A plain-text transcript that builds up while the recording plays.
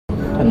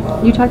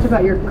You talked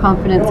about your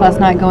confidence last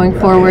night going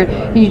forward.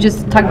 Can you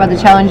just talk about the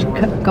challenge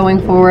going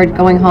forward,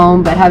 going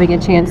home, but having a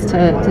chance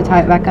to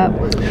tie it back up?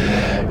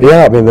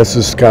 Yeah, I mean, this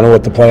is kind of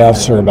what the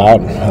playoffs are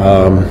about.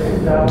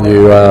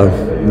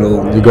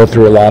 You go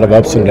through a lot of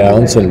ups and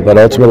downs, but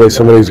ultimately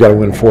somebody's got to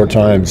win 4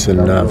 times,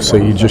 and so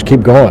you just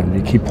keep going,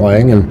 you keep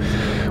playing, and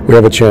we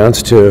have a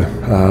chance to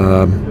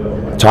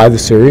tie the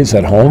series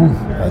at home.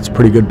 That's a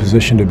pretty good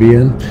position to be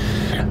in,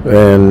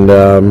 and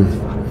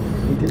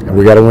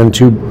we got to win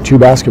two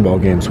basketball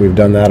games. We've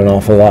done that an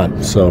awful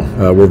lot, so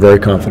we're very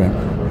confident.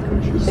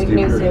 Big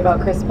news today about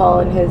Chris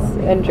Paul and his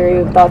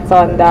injury. Thoughts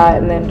on that,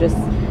 and then just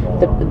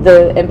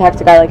the impact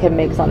a guy like him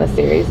makes on the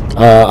series?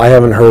 I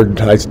haven't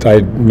heard. I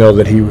know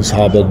that he was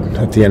hobbled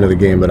at the end of the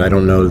game, but I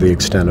don't know the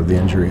extent of the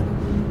injury.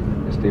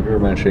 Steve, you were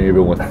mentioning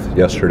even with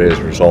yesterday's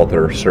result,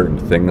 there are certain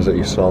things that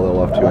you saw that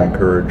left you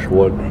encouraged.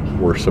 What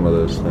were some of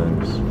those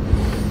things?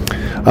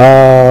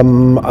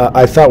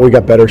 I thought we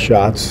got better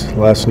shots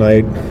last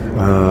night.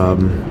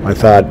 I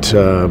thought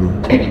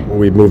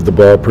we moved the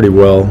ball pretty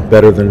well,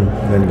 better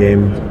than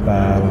game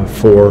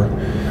 4.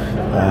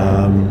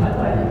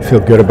 Feel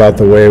good about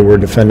the way we're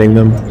defending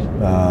them.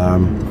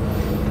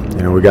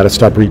 We got to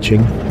stop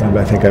reaching.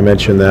 I think I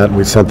mentioned that.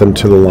 We sent them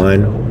to the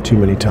line too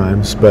many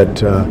times.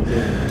 But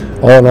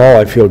all in all,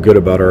 I feel good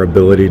about our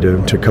ability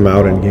to come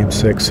out in Game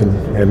 6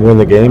 and win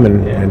the game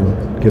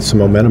and get some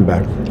momentum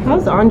back.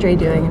 How's Andre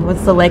doing, and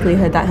what's the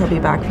likelihood that he'll be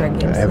back for a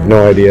Game 6? I have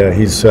no idea.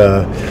 He's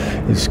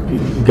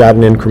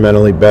gotten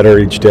incrementally better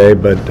each day,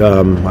 but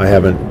I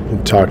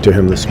haven't talked to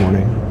him this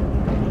morning.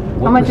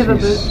 How much of a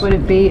boost would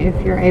it be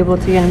if you're able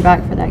to get him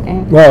back for that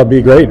game? Well, it'd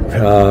be great.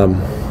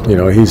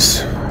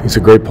 He's a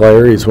great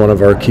player. He's one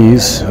of our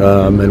keys,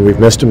 and we've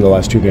missed him the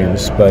last 2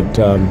 games. But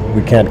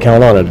we can't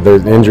count on it.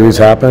 The injuries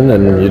happen,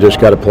 and you just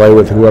got to play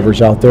with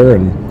whoever's out there.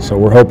 And so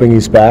we're hoping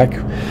he's back.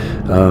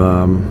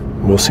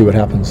 We'll see what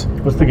happens.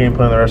 What's the game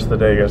plan the rest of the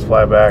day? You guys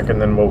fly back, and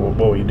then what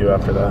will you do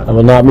after that? I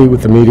will not meet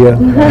with the media.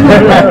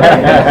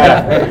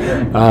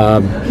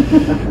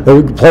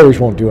 The players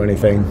won't do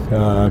anything.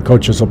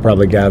 Coaches will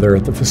probably gather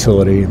at the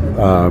facility,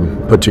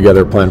 put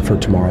together a plan for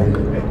tomorrow.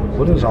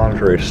 What does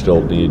Andre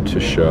still need to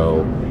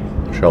show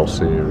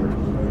Chelsea?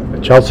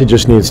 Chelsea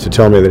just needs to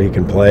tell me that he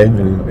can play,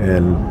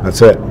 and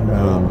that's it.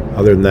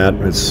 Other than that,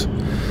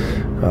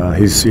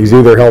 he's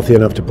either healthy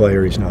enough to play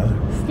or he's not.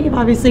 Steve,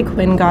 obviously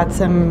Quinn got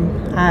some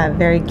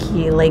very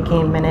key late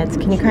game minutes.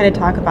 Can you kind of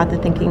talk about the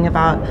thinking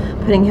about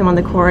putting him on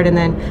the court? And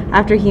then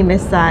after he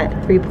missed that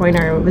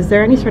 3-pointer, was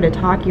there any sort of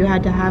talk you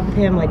had to have with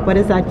him? Like, what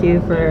does that do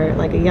for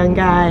like a young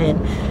guy?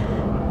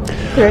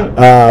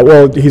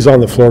 Well, he's on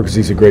the floor because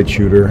he's a great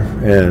shooter,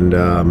 and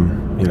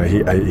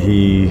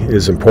he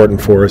is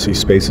important for us. He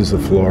spaces the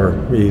floor.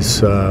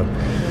 He's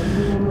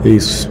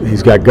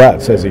got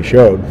guts, as he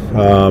showed.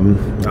 I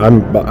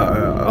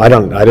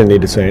didn't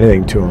need to say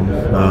anything to him.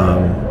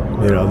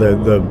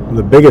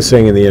 The biggest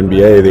thing in the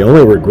NBA, the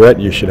only regret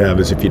you should have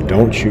is if you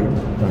don't shoot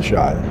a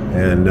shot.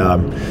 And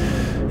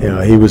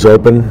he was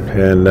open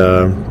and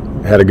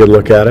had a good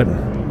look at it.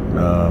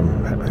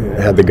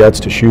 Had the guts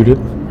to shoot it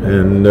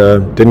and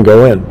didn't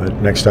go in. But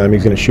next time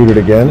he's going to shoot it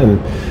again,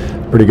 and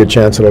pretty good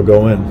chance it'll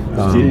go in.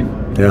 Steve,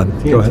 yeah,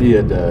 TNT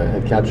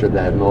had captured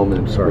that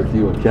moment with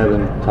you and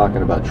Kevin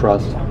talking about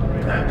trust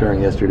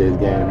during yesterday's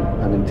game.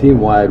 I mean,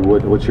 team-wide,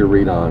 what's your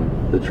read on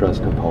the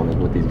trust component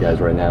with these guys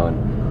right now? And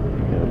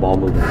the ball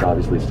movement's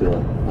obviously still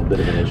a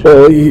bit of an issue.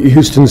 Well,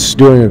 Houston's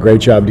doing a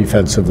great job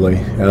defensively,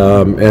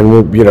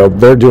 and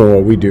they're doing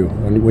what we do.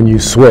 When you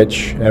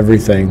switch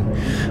everything,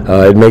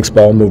 it makes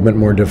ball movement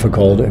more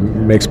difficult. It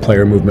makes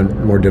player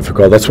movement more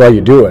difficult. That's why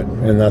you do it,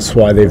 and that's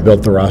why they've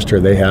built the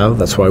roster they have.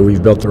 That's why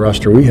we've built the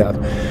roster we have.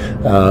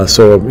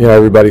 So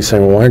everybody's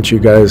saying, well, why aren't you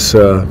guys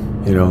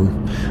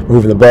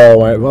moving the ball?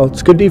 Well,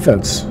 it's good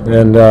defense,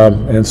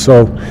 and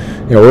so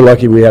we're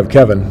lucky we have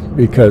Kevin,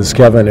 because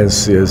Kevin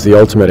is the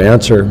ultimate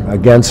answer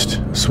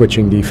against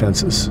switching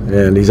defenses,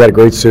 and he's had a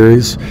great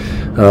series.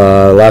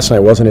 Last night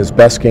wasn't his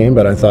best game,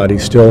 but I thought he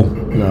still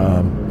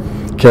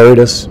carried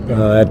us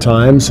at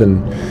times,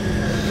 and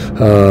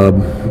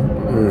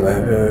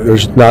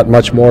there's not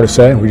much more to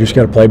say. We just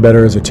got to play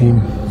better as a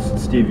team.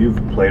 Steve, you've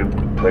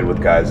played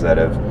with guys that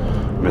have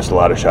missed a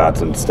lot of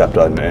shots and stepped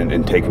on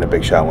and taken a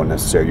big shot when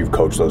necessary. You've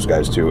coached those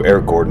guys too.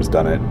 Eric Gordon's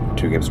done it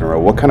 2 games in a row.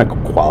 What kind of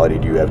quality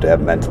do you have to have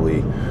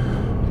mentally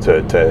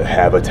to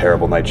have a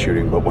terrible night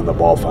shooting, but when the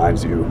ball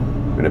finds you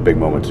in a big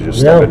moment to just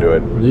step into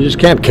it? You just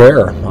can't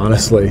care,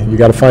 honestly. You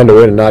got to find a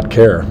way to not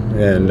care.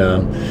 And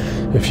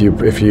if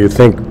you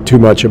think too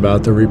much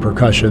about the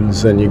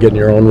repercussions, then you get in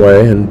your own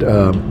way. And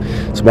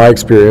it's my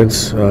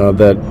experience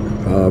that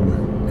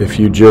if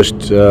you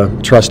just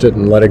trust it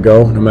and let it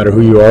go, no matter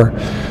who you are,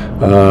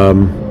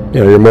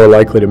 you're more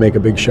likely to make a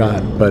big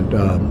shot. But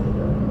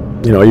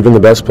even the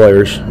best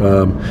players,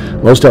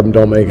 most of them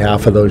don't make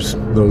half of those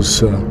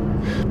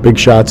big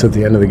shots at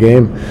the end of the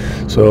game.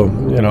 So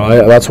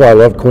that's why I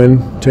love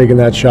Quinn taking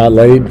that shot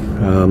late.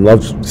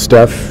 Love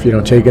Steph,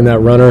 taking that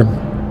runner.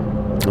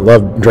 I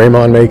love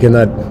Draymond making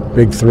that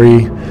big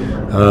 3.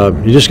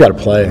 You just got to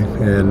play,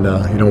 and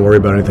you don't worry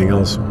about anything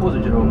else. What was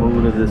the general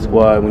mood of the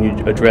squad when you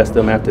addressed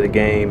them after the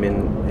game,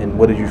 and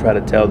what did you try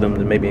to tell them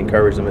to maybe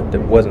encourage them if there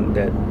wasn't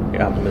that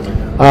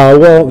optimism?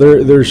 Well,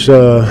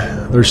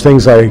 there's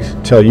things I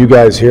tell you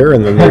guys here,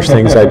 and then there's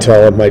things I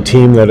tell my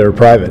team that are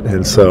private,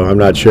 and so I'm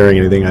not sharing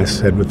anything I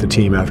said with the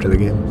team after the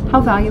game.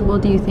 How valuable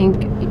do you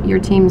think your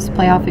team's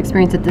playoff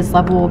experience at this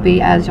level will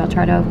be as y'all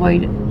try to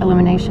avoid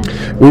elimination?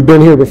 We've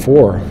been here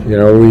before. You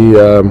know,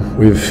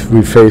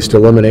 we've faced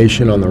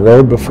elimination on the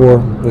road before.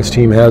 This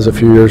team has a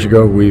few years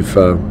ago.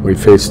 We've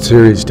faced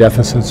series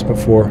deficits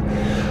before.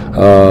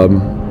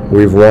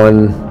 We've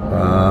won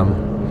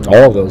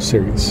all of those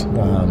series.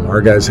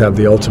 Our guys have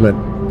the ultimate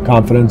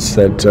confidence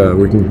that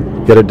we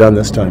can get it done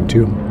this time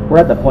too. We're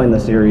at the point in the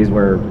series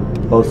where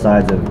both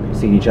sides have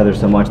seen each other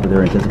so much that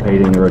they're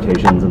anticipating the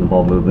rotations and the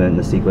ball movement and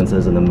the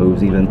sequences and the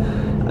moves even.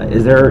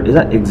 Is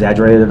that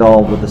exaggerated at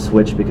all with the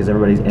switch because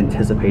everybody's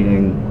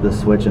anticipating the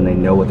switch and they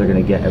know what they're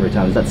going to get every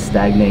time? Does that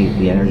stagnate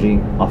the energy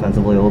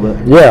offensively a little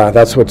bit? Yeah,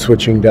 that's what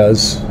switching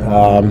does.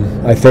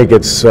 I think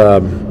it's,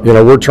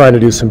 we're trying to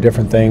do some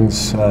different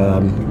things,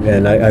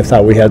 and I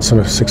thought we had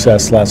some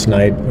success last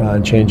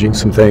night changing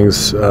some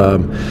things.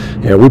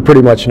 We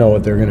pretty much know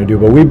what they're going to do,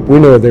 but we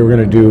knew what they were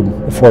going to do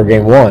before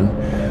game one.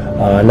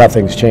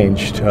 Nothing's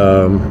changed.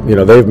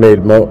 They've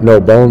made no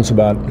bones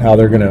about how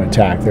they're going to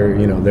attack.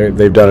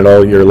 They've done it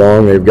all year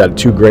long. They've got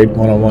two great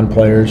one-on-one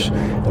players,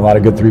 a lot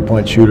of good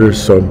three-point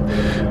shooters. So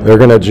they're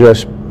going to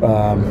just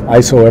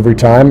ISO every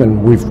time,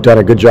 and we've done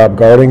a good job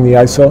guarding the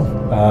ISO.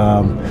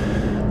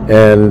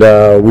 And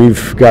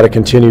we've got to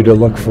continue to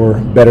look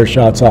for better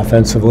shots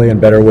offensively and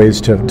better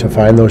ways to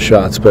find those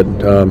shots. But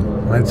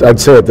I'd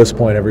say at this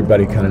point,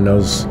 everybody kind of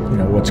knows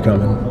what's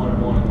coming.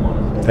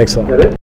 Thanks a lot.